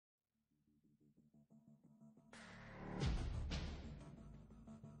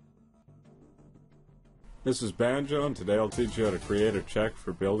This is Banjo, and today I'll teach you how to create a check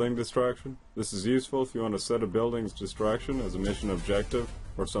for building destruction. This is useful if you want to set a building's destruction as a mission objective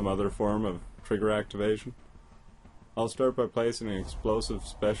or some other form of trigger activation. I'll start by placing an explosive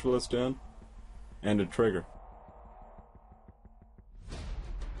specialist in and a trigger.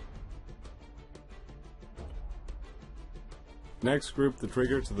 Next, group the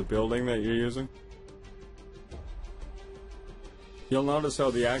trigger to the building that you're using. You'll notice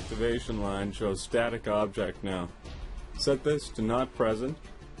how the activation line shows static object now. Set this to not present,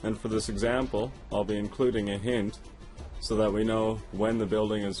 and for this example, I'll be including a hint so that we know when the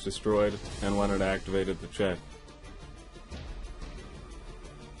building is destroyed and when it activated the check.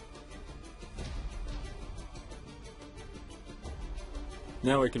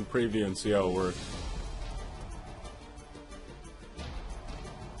 Now we can preview and see how it works.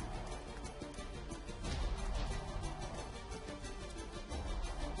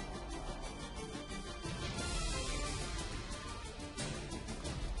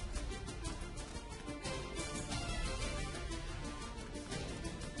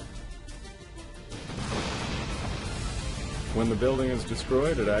 When the building is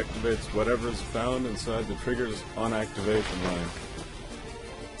destroyed, it activates whatever is found inside the trigger's on activation line.